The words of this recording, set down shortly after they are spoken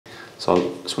So I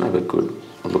just want to have a good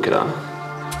look at her.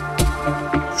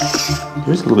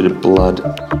 There is a little bit of blood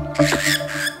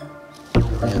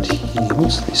around here.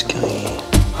 What's this going?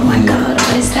 Oh my God,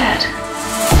 what is that?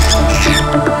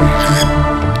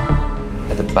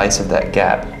 At the base of that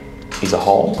gap is a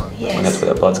hole. Yes. And that's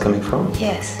where that blood's coming from.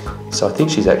 Yes. So I think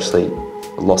she's actually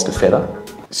lost a feather.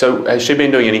 So has she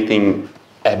been doing anything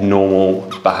abnormal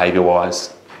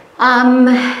behaviour-wise?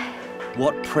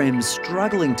 What Prem's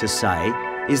struggling to say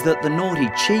is that the naughty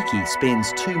cheeky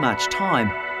spends too much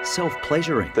time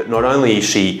self-pleasuring. But not only is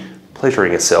she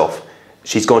pleasuring herself,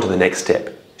 she's gone to the next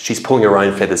step. She's pulling her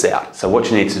own feathers out. So what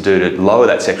she needs to do to lower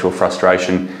that sexual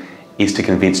frustration is to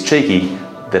convince Cheeky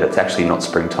that it's actually not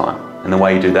springtime. And the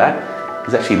way you do that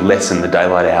is actually lessen the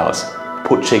daylight hours.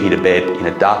 Put Cheeky to bed in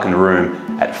a darkened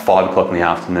room at 5 o'clock in the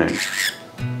afternoon.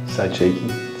 So Cheeky,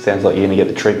 sounds like you're gonna get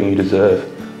the treatment you deserve.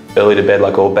 Early to bed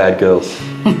like all bad girls.